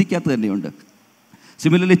എന്ന സിറ്റിക്കകത്ത് തന്നെയുണ്ട്.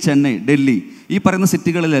 സിമിലർലി ചെന്നൈ, ഡൽഹി, ഈ പറയുന്ന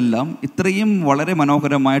സിറ്റികളിലെല്ലാം ഇത്രയും വളരെ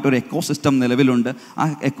മനോഹരമായിട്ടൊരു എക്കോസിസ്റ്റം നിലവിലുണ്ട്. ആ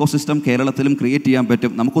എക്കോസിസ്റ്റം കേരളത്തിലും ക്രിയേറ്റ് ചെയ്യാൻ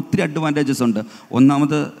പറ്റും. നമുക്ക് ഒത്തിരി അഡ്വാൻറ്റേജസ് ഉണ്ട്.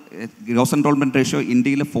 ഒന്നാമത് ഗ്രോസ് എൻറോൾമെൻറ്റ് റേഷ്യോ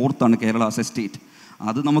ഇന്ത്യയിലെ 4th ആണ് കേരള ആസ് എ സ്റ്റേറ്റ്.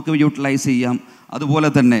 അത് നമുക്ക് യൂട്ടിലൈസ് ചെയ്യാം. അതുപോലെ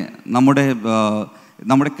തന്നെ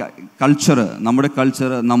നമ്മുടെ കൾച്ചർ,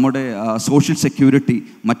 നമ്മുടെ സോഷ്യൽ സെക്യൂരിറ്റി,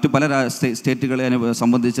 മറ്റു പല സ്റ്റേറ്റുകളെ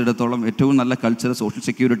സംബന്ധിച്ചിടത്തോളം ഏറ്റവും നല്ല കൾച്ചർ, സോഷ്യൽ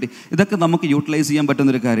സെക്യൂരിറ്റി, ഇതൊക്കെ നമുക്ക് യൂട്ടിലൈസ് ചെയ്യാൻ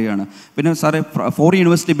പറ്റുന്നൊരു കാര്യമാണ്. പിന്നെ സാറേ, ഫോറിൻ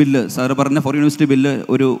യൂണിവേഴ്സിറ്റി ബില്ല്, സാറ് പറഞ്ഞ ഫോറിൻ യൂണിവേഴ്സിറ്റി ബില്ല്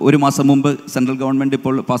ഒരു മാസം മുമ്പ് സെൻട്രൽ ഗവൺമെൻറ്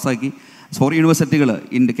ഇപ്പോൾ പാസ്സാക്കി. ഫോറിൻ യൂണിവേഴ്സിറ്റികൾ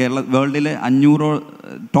കേരള വേൾഡിലെ 500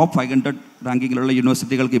 ടോപ്പ് 500 റാങ്കിങ്ങിലുള്ള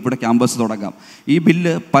യൂണിവേഴ്സിറ്റികൾക്ക് ഇവിടെ ക്യാമ്പസ് തുടങ്ങാം. ഈ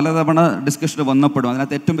ബില്ല് പലതവണ ഡിസ്കഷൻ വന്നപ്പെടും.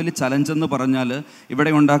 അതിനകത്ത് ഏറ്റവും വലിയ ചലഞ്ച് എന്ന് പറഞ്ഞാൽ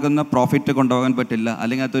ഇവിടെ ഉണ്ടാക്കുന്ന പ്രോഫിറ്റ് കൊണ്ടുപോകാൻ പറ്റില്ല,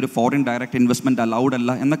 അല്ലെങ്കിൽ അതൊരു ഫോറിൻ ഡയറക്റ്റ് ഇൻവെസ്റ്റ്മെൻറ്റ് അലൗഡ്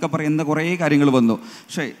അല്ല എന്നൊക്കെ പറയുന്ന കുറേ കാര്യങ്ങൾ വന്നു.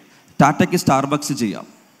 പക്ഷേ ടാറ്റയ്ക്ക് സ്റ്റാർബക്സ്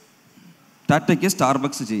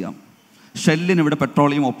ചെയ്യാം, ഷെല്ലിന് ഇവിടെ പെട്രോൾ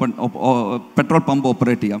പമ്പ്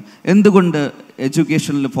ഓപ്പറേറ്റ് ചെയ്യാം. എന്തുകൊണ്ട്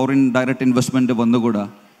എഡ്യൂക്കേഷനിൽ ഫോറിൻ ഡയറക്റ്റ് ഇൻവെസ്റ്റ്മെൻറ്റ് വന്നുകൂടാ?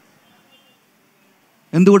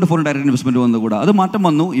 എന്തുകൊണ്ട് ഫോറിൻ ഡയറക്റ്റ് ഇൻവെസ്റ്റ്മെൻറ്റ് വന്നുകൂടാ? അത് മാറ്റം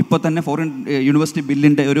വന്നു. ഇപ്പോൾ തന്നെ ഫോറിൻ യൂണിവേഴ്സിറ്റി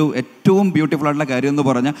ബില്ലിൻ്റെ ഒരു ഏറ്റവും ബ്യൂട്ടിഫുൾ ആയിട്ടുള്ള കാര്യം എന്ന്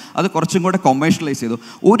പറഞ്ഞാൽ അത് കുറച്ചും കൂടെ കൊമേഴ്ഷ്യലൈസ് ചെയ്തു.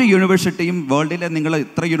 ഒരു യൂണിവേഴ്സിറ്റിയും, വേൾഡിലെ നിങ്ങൾ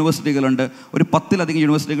ഇത്ര യൂണിവേഴ്സിറ്റികളുണ്ട്, ഒരു 10-ലധികം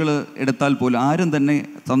യൂണിവേഴ്സിറ്റികൾ എടുത്താൽ പോലും ആരും തന്നെ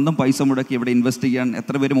സ്വന്തം പൈസ മുടക്കി ഇവിടെ ഇൻവെസ്റ്റ് ചെയ്യാൻ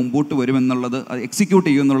എത്ര പേര് മുമ്പോട്ട് വരുമെന്നുള്ളത്, അത് എക്സിക്യൂട്ട്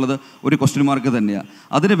ചെയ്യുമെന്നുള്ളത് ഒരു ക്വസ്റ്റ്യൻ മാർക്ക് തന്നെയാണ്.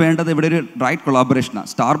 അതിന് വേണ്ടത് ഇവിടെ ഒരു റൈറ്റ് കൊളാബറേഷനാണ്.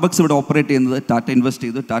 സ്റ്റാർബക്സ് ഇവിടെ ഓപ്പറേറ്റ് ചെയ്യുന്നത് ടാറ്റ ഇൻവെസ്റ്റ്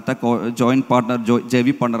ചെയ്തു, ടാറ്റ ജോയിൻറ്റ് പാർട്ണർ,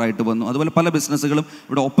 JV പാർട്ണറായിട്ട് വന്നു. അതുപോലെ പല ബിസിനസ്സുകളും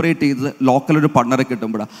ഇവിടെ ഓപ്പറേറ്റ് ചെയ്ത് ലോക്കൽ ഒരു പാർട്ണറെ കിട്ടുമ്പോൾ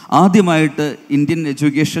ആദ്യമായിട്ട് ഇന്ത്യൻ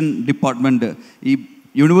എഡ്യൂക്കേഷൻ ഡിപ്പാർട്ട്മെൻറ്റ് ഈ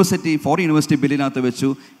ഫോറിൻ യൂണിവേഴ്സിറ്റി ബില്ലിനകത്ത് വെച്ചു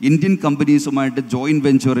ഇന്ത്യൻ കമ്പനീസുമായിട്ട് ജോയിൻറ്റ്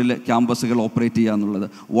വെഞ്ചറിൽ ക്യാമ്പസുകൾ ഓപ്പറേറ്റ് ചെയ്യുക എന്നുള്ളത്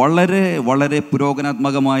വളരെ വളരെ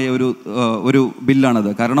പുരോഗമനാത്മകമായ ഒരു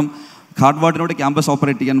ബില്ലാണത്. കാരണം ഹാർഡ്വാർഡിനോട് ക്യാമ്പസ്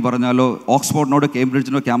ഓപ്പറേറ്റ് ചെയ്യാൻ പറഞ്ഞാലോ, ഓക്സ്ഫോർഡിനോട്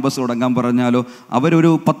കേംബ്രിഡ്ജിനോട് ക്യാമ്പസ് തുടങ്ങാൻ പറഞ്ഞാലോ അവരൊരു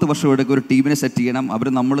 10 വർഷം എടുക്കും ഒരു ടീമിനെ സെറ്റ് ചെയ്യണം.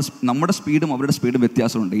 നമ്മുടെ സ്പീഡും അവരുടെ സ്പീഡും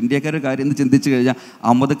വ്യത്യാസമുണ്ട്. ഇന്ത്യക്കാരുടെ കാര്യം എന്ന് ചിന്തിച്ച് കഴിഞ്ഞാൽ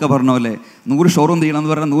അഹമ്മദൊക്കെ പറഞ്ഞ പോലെ 100 ഷോറൂം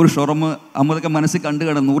ചെയ്യണമെന്ന് പറഞ്ഞാൽ 100 ഷോറൂം അഹമ്മദൊക്കെ മനസ്സിൽ കണ്ടു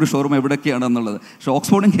കാണും 100 ഷോറൂം എവിടെയൊക്കെയാണെന്നുള്ളത്. പക്ഷേ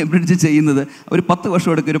ഓക്സ്ഫോർഡും കേംബ്രിഡ്ജ് ചെയ്യുന്നത് ഒരു 10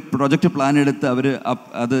 വർഷം എടുക്കും ഒരു പ്രൊജക്റ്റ് പ്ലാൻ എടുത്ത്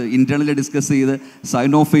അത് ഇൻറ്റേർണലി ഡിസ്കസ് ചെയ്ത്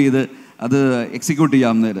സൈൻ ഓഫ് ചെയ്ത് അത് എക്സിക്യൂട്ട്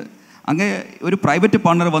ചെയ്യാവുന്നത്. അങ്ങനെ ഒരു പ്രൈവറ്റ്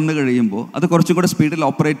പാർട്ണർ വന്നു കഴിയുമ്പോൾ അത് കുറച്ചും കൂടെ സ്പീഡിൽ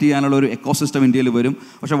ഓപ്പറേറ്റ് ചെയ്യാനുള്ള ഒരു എക്കോസിസ്റ്റം ഇന്ത്യയിൽ വരും.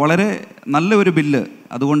 പക്ഷേ വളരെ നല്ലൊരു ബില്ല്.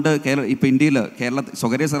 അതുകൊണ്ട് ഇപ്പോൾ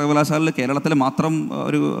സ്വകാര്യ സർവകലാശാലയിൽ കേരളത്തിൽ മാത്രം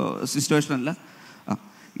ഒരു സിറ്റുവേഷൻ അല്ല,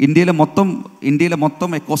 ഇന്ത്യയിലെ മൊത്തം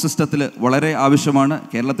എക്കോസിസ്റ്റത്തിൽ വളരെ ആവശ്യമാണ്,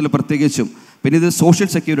 കേരളത്തിൽ പ്രത്യേകിച്ചും. പിന്നെ ഇത്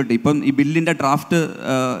സോഷ്യൽ സെക്യൂരിറ്റി. ഇപ്പം ഈ ബില്ലിൻ്റെ ഡ്രാഫ്റ്റ്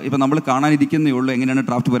ഇപ്പം നമ്മൾ കാണാനിരിക്കുന്നേ ഉള്ളൂ എങ്ങനെയാണ്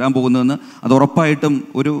ഡ്രാഫ്റ്റ് വരാൻ പോകുന്നതെന്ന്. അത് ഉറപ്പായിട്ടും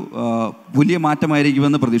ഒരു വലിയ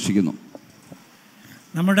മാറ്റമായിരിക്കുമെന്ന് പ്രതീക്ഷിക്കുന്നു.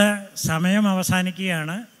 നമ്മുടെ സമയം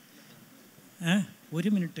അവസാനിക്കുകയാണ്. 1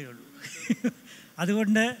 മിനിറ്റേ ഉള്ളൂ.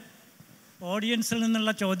 അതുകൊണ്ട് ഓഡിയൻസിൽ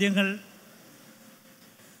നിന്നുള്ള ചോദ്യങ്ങൾ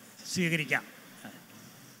സ്വീകരിക്കാം.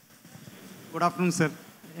 Good afternoon sir.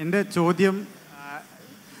 എൻ്റെ ചോദ്യം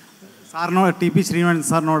സാറിനോട്, TP ശ്രീനിവാസൻ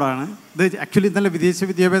സാറിനോടാണ്. ഇത് ആക്ച്വലി ഇന്നലെ വിദേശ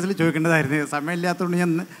വിദ്യാഭ്യാസത്തിൽ ചോദിക്കേണ്ടതായിരുന്നു, സമയമില്ലാത്തതുകൊണ്ട്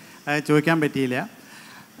ഞാൻ ചോദിക്കാൻ പറ്റിയില്ല.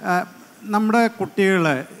 നമ്മുടെ കുട്ടികൾ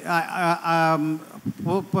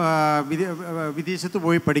വിദേശത്ത്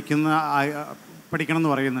പോയി പഠിക്കണം എന്ന്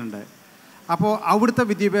പറയുന്നുണ്ട്. അപ്പോൾ അവിടുത്തെ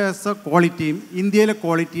വിദ്യാഭ്യാസ ക്വാളിറ്റിയും ഇന്ത്യയിലെ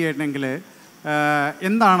ക്വാളിറ്റി ആയിട്ടുണ്ടെങ്കിൽ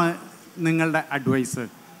എന്താണ് നിങ്ങളുടെ അഡ്വൈസ്?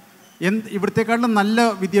 ഇവിടത്തെക്കാളും നല്ല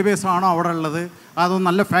വിദ്യാഭ്യാസമാണോ അവിടെ ഉള്ളത്, അതോ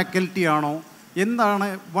നല്ല ഫാക്കൽറ്റി ആണോ? എന്താണ്,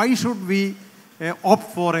 why should we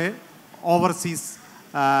opt for A overseas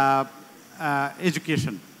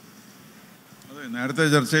education? അതെ, നേരത്തെ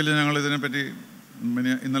ചർച്ചയിൽ ഞങ്ങൾ ഇതിനെപ്പറ്റി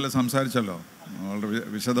ഇന്നലെ സംസാരിച്ചല്ലോ. വളരെ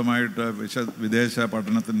വിശദമായിട്ട് വിദേശ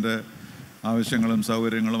പഠനത്തിൻ്റെ ആവശ്യങ്ങളും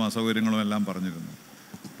സൗകര്യങ്ങളും അസൗകര്യങ്ങളും എല്ലാം പറഞ്ഞിരുന്നു.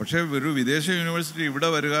 പക്ഷേ ഒരു വിദേശ യൂണിവേഴ്സിറ്റി ഇവിടെ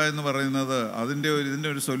വരിക എന്ന് പറയുന്നത് ഇതിൻ്റെ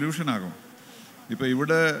ഒരു സൊല്യൂഷനാകും. ഇപ്പോൾ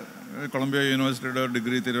ഇവിടെ കൊളംബിയ യൂണിവേഴ്സിറ്റിയുടെ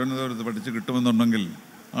ഡിഗ്രി തിരുവനന്തപുരത്ത് പഠിച്ച് കിട്ടുമെന്നുണ്ടെങ്കിൽ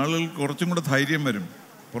ആളുകൾക്ക് കുറച്ചും കൂടെ ധൈര്യം വരും.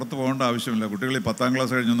 പുറത്ത് പോകേണ്ട ആവശ്യമില്ല. കുട്ടികൾ 10ാം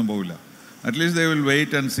ക്ലാസ് കഴിഞ്ഞൊന്നും പോകില്ല. At least they will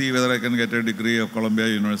wait and see whether I can get A degree of Colombia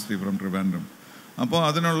university from Trivandrum. അപ്പോൾ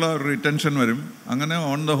അതിനുള്ള ഒരു റിറ്റൻഷൻ വരും. അങ്ങനെ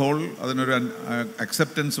ഓൺ ദ ഹോൾ അതിനൊരു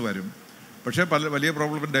അക്സെപ്റ്റൻസ് വരും. പക്ഷേ വലിയ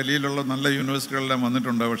പ്രോബ്ലം ഡൽഹിയിലുള്ള നല്ല യൂണിവേഴ്സിറ്റികളെല്ലാം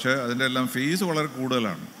വന്നിട്ടുണ്ട്. പക്ഷേ അതിൻ്റെ എല്ലാം ഫീസ് വളരെ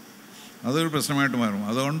കൂടുതലാണ്. അതൊരു പ്രശ്നമായിട്ട് മാറും.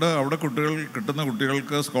 അതുകൊണ്ട് അവിടെ കിട്ടുന്ന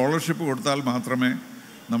കുട്ടികൾക്ക് സ്കോളർഷിപ്പ് കൊടുത്താൽ മാത്രമേ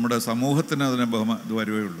നമ്മുടെ സമൂഹത്തിന് അതിന് ഇത്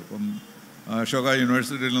വരികയുള്ളൂ. ഇപ്പം അശോക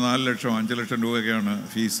യൂണിവേഴ്സിറ്റിയിൽ 4 ലക്ഷം 5 ലക്ഷം രൂപയൊക്കെയാണ്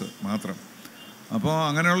ഫീസ് മാത്രം. അപ്പോൾ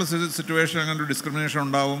അങ്ങനെയുള്ള സിറ്റുവേഷൻ, അങ്ങനെ ഒരു ഡിസ്ക്രിമിനേഷൻ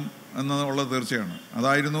ഉണ്ടാവും എന്നുള്ളത് തീർച്ചയാണ്.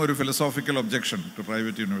 അതായിരുന്നു ഒരു philosophical objection to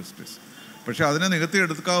private universities. പക്ഷേ അതിനെ നികത്തി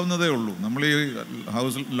എടുക്കാവുന്നതേ ഉള്ളൂ. നമ്മൾ ഈ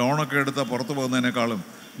ഹൗസ് ലോണൊക്കെ എടുത്താൽ പുറത്ത് പോകുന്നതിനേക്കാളും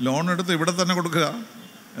ലോൺ എടുത്ത് ഇവിടെ തന്നെ കൊടുക്കുക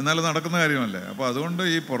എന്നാലും നടക്കുന്ന കാര്യമല്ലേ. അപ്പോൾ അതുകൊണ്ട്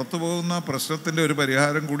ഈ പുറത്തു പോകുന്ന പ്രശ്നത്തിൻ്റെ ഒരു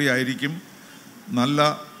പരിഹാരം കൂടിയായിരിക്കും നല്ല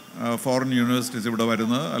ഫോറിൻ യൂണിവേഴ്സിറ്റീസ് ഇവിടെ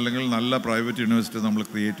വരുന്നത്, അല്ലെങ്കിൽ നല്ല പ്രൈവറ്റ് യൂണിവേഴ്സിറ്റി നമ്മൾ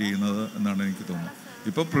ക്രിയേറ്റ് ചെയ്യുന്നത് എന്നാണ് എനിക്ക് തോന്നുന്നത്.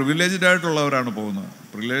 ഇപ്പോൾ പ്രിവിലേജ്ഡ് ആയിട്ടുള്ളവരാണ് പോകുന്നത്.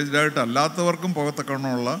 പ്രിവിലേജ്ഡ് ആയിട്ട് അല്ലാത്തവർക്കും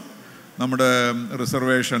പോകത്തക്കവണ്ണമുള്ള നമ്മുടെ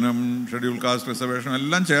റിസർവേഷനും ഷെഡ്യൂൾ കാസ്റ്റ് റിസർവേഷനും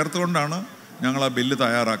എല്ലാം ചേർത്തുകൊണ്ടാണ് ഞങ്ങൾ ആ ബില്ല്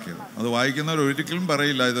തയ്യാറാക്കിയത്. അത് വായിക്കുന്നവർ ഒരിക്കലും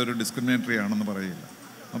പറയില്ല ഇതൊരു ഡിസ്ക്രിമിനേറ്ററി ആണെന്ന് പറയില്ല.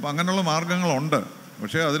 അപ്പോൾ അങ്ങനെയുള്ള മാർഗങ്ങളുണ്ട്.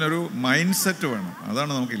 പക്ഷേ അതിനൊരു മൈൻഡ് സെറ്റ് വേണം.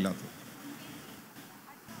 അതാണ് നമുക്കില്ലാത്തത്.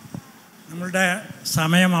 നമ്മളുടെ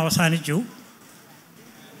സമയം അവസാനിച്ചു.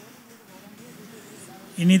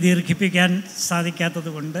 ഇനി ദീർഘിപ്പിക്കാൻ സാധിക്കാത്തത്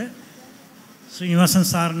കൊണ്ട് ശ്രീനിവാസൻ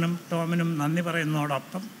സാറിനും ടോമിനും നന്ദി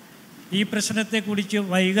പറയുന്നതോടൊപ്പം ഈ പ്രശ്നത്തെക്കുറിച്ച്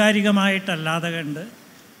വൈകാരികമായിട്ടല്ലാതെ കണ്ട്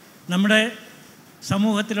നമ്മുടെ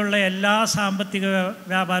സമൂഹത്തിലുള്ള എല്ലാ സാമ്പത്തിക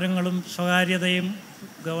വ്യാപാരങ്ങളും സ്വകാര്യതയും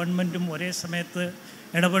ഗവൺമെൻറ്റും ഒരേ സമയത്ത്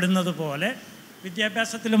ഇടപെടുന്നത് പോലെ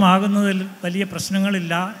വിദ്യാഭ്യാസത്തിലുമാകുന്നതിൽ വലിയ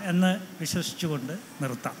പ്രശ്നങ്ങളില്ല എന്ന് വിശ്വസിച്ചുകൊണ്ട്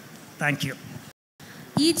നിർത്താം. Thank you.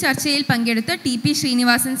 ഈ ചർച്ചയിൽ പങ്കെടുത്ത TP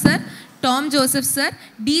Sreenivasan sir, Tom Joseph sir,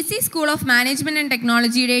 DC school of management and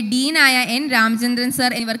ടെക്നോളജിയുടെ ഡീനായ N രാമചന്ദ്രൻ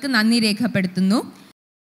സർ എന്നിവർക്ക് നന്ദി രേഖപ്പെടുത്തുന്നു.